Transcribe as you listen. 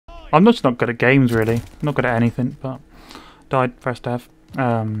I'm just not good at games, really. Not good at anything, but died first death.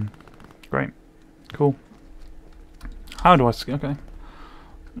 Great. Cool. How do I... Okay.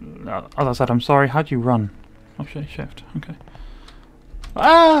 As I said, I'm sorry. How do you run? Oh, shit, shift. Okay.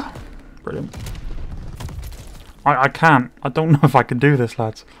 Ah! Brilliant. I can't. I don't know if I can do this,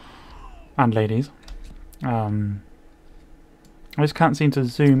 lads. And ladies. I just can't seem to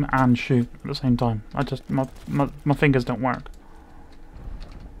zoom and shoot at the same time. I just... My fingers don't work.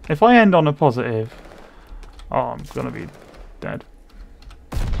 If I end on a positive... Oh, I'm gonna be dead.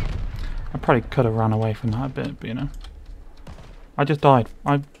 I probably could have run away from that a bit, but you know. I just died.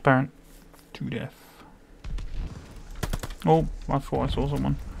 I burnt to death. Oh, I thought I saw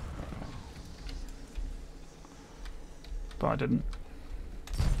someone. But I didn't.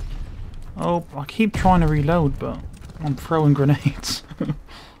 Oh, I keep trying to reload, but I'm throwing grenades.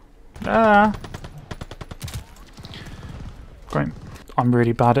 Ah! Great. I'm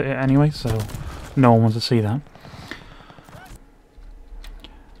really bad at it anyway, so no one wants to see that.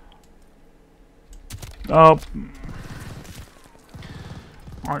 Oh.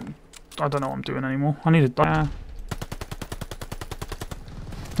 I don't know what I'm doing anymore. I need to... I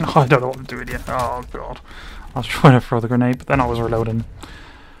don't know what I'm doing yet. Oh god. I was trying to throw the grenade, but then I was reloading.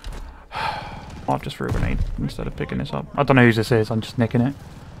 I've just threw a grenade instead of picking this up. I don't know whose this is, I'm just nicking it.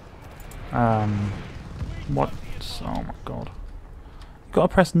 What? Oh my god. You've got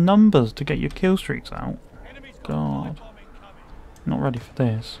to press numbers to get your kill streaks out. God. Not ready for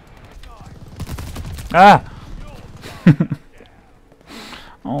this. Ah!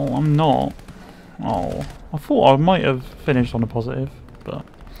 Oh, I'm not. Oh, I thought I might have finished on a positive, but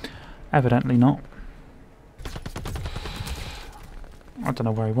evidently not. I don't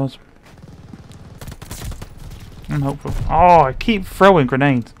know where he was. I'm hopeful. Oh, I keep throwing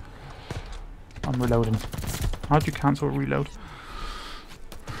grenades. I'm reloading. How'd you cancel a reload?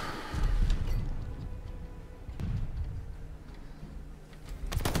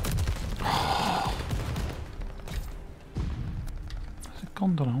 There's a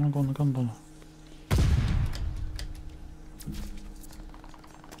gondola. I want to go on the gondola.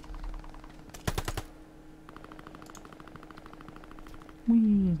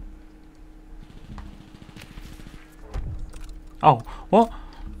 Whee. Oh, what?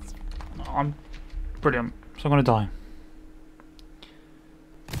 I'm brilliant. So I'm gonna die.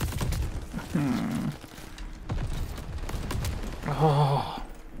 Oh.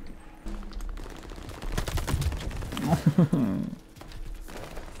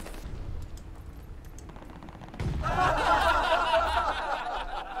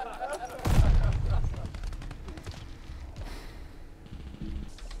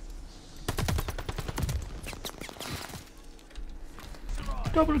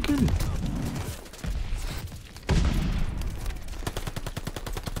 Double kill.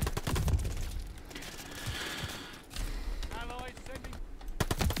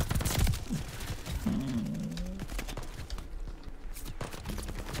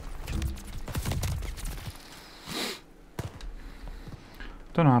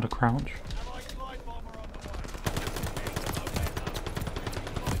 Don't know how to crouch.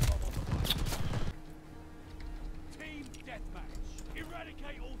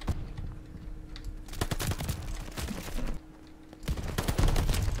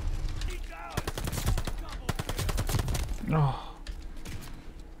 Oh.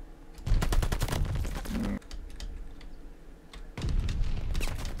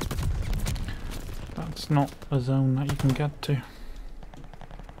 That's not a zone that you can get to.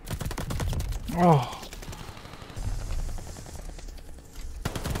 Oh.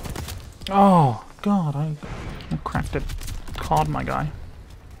 Oh god, I cracked it hard, my guy.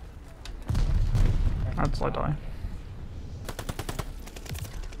 That's I die.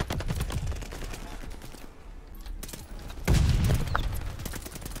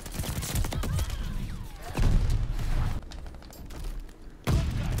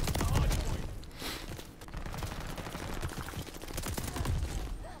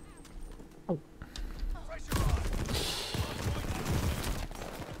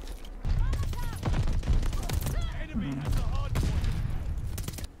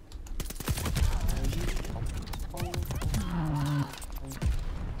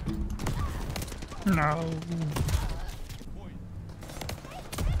 No.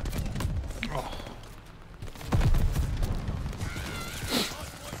 Oh.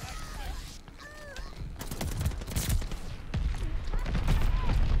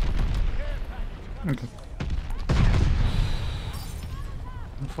 Okay.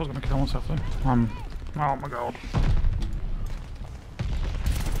 I thought I was gonna kill myself though. Oh my god.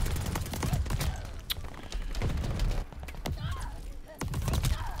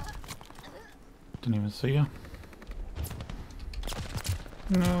 Didn't even see you.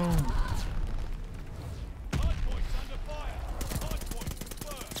 No.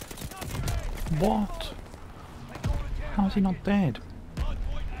 What? How is he not dead?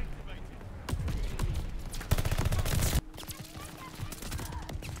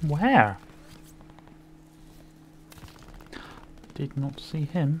 Where? Did not see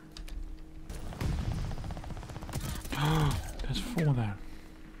him. There's 4 there.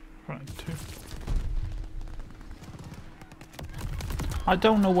 Right, 2. I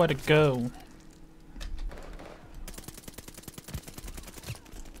don't know where to go.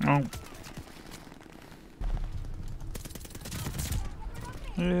 Oh.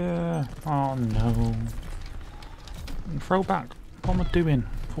 Yeah. Oh no. Throw back. What am I doing?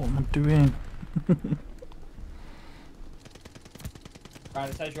 What am I doing? Right,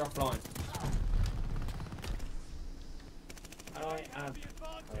 it says you're offline. How do I add?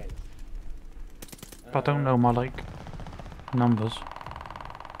 Okay. I don't know my like numbers.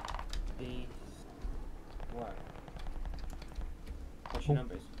 These. What? What's your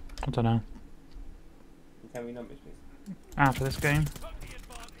numbers? I don't know. Can you tell me your numbers, please? After this game?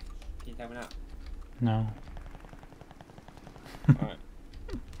 Can you tell me that? No. Alright.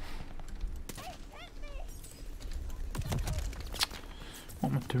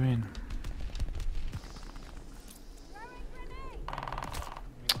 What am I doing?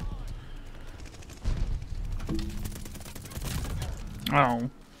 Oh.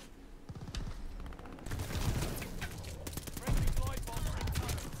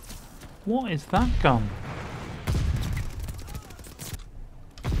 What is that gun?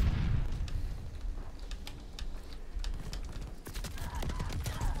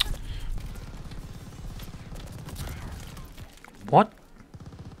 What?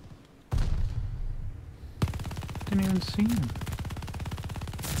 Didn't even see him.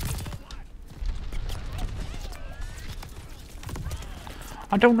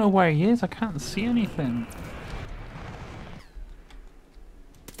 I don't know where he is. I can't see anything.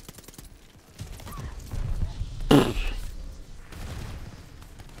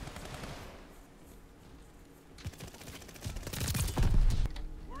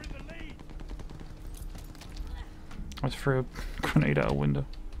 I threw a grenade out a window.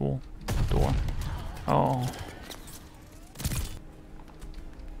 Or door. Oh.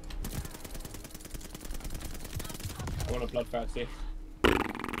 I want a bloodbath here.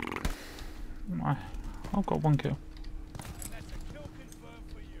 I've got 1 kill.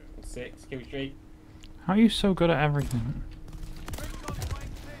 6, kill streak. How are you so good at everything?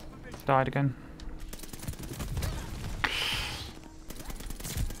 Died again.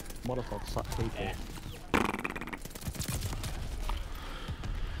 Modified suck people. Yeah.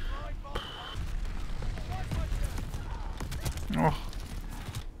 Oh.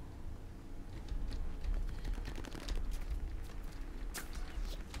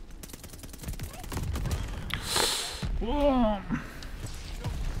 Whoa.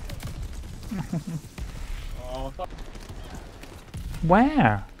 Oh, fuck.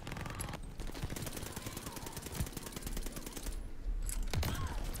 Where?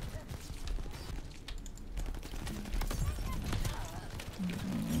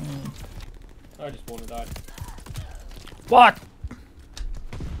 I just want to die. What?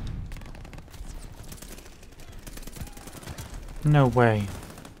 No way.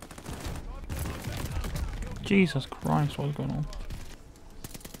 Jesus Christ, what's going on?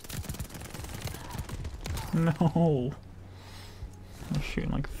 No. I'm shooting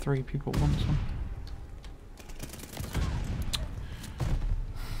like 3 people at once.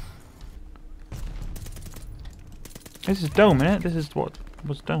 This is dome, innit? This is what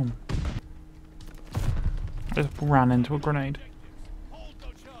was dome. Just ran into a grenade. Oh.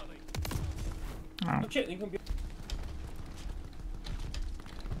 Oh shit, they can be.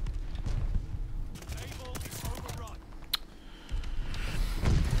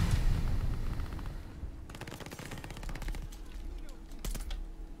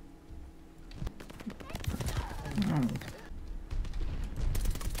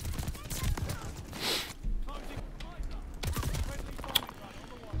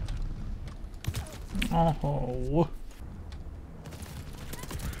 Oh.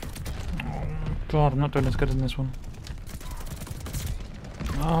 Oh god, I'm not doing as good in this one.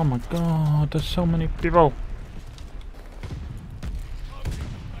 Oh my god, there's so many people.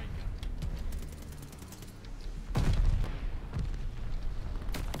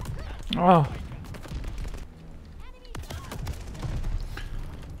 Oh.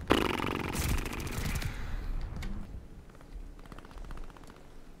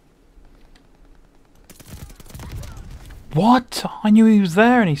 What? I knew he was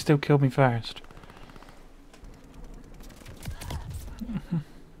there and he still killed me first.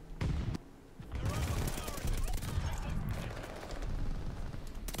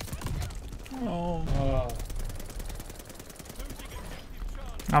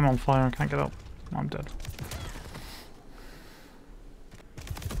 I'm on fire, I can't get up. I'm dead.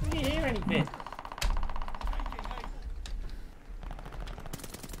 I didn't hear anything.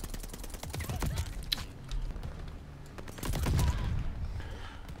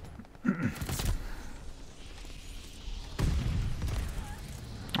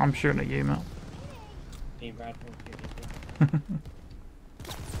 I'm shooting at you, mate. Team Brad.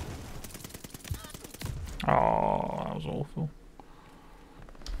 Oh, that was awful.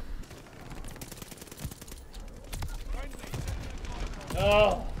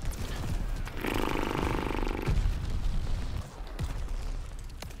 Oh!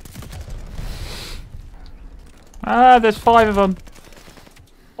 Ah, there's 5 of them.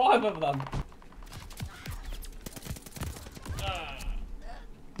 5 of them!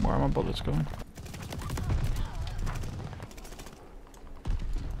 Where are my bullets going?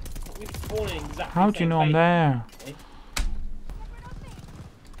 We're spawning exactly How the do you same know I'm place. there?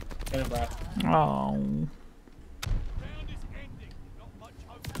 Get him, Brad. Oh.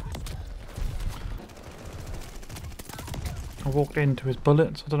 I walked into his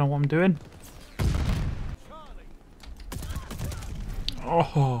bullets. I don't know what I'm doing.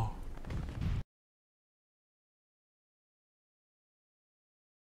 Oh.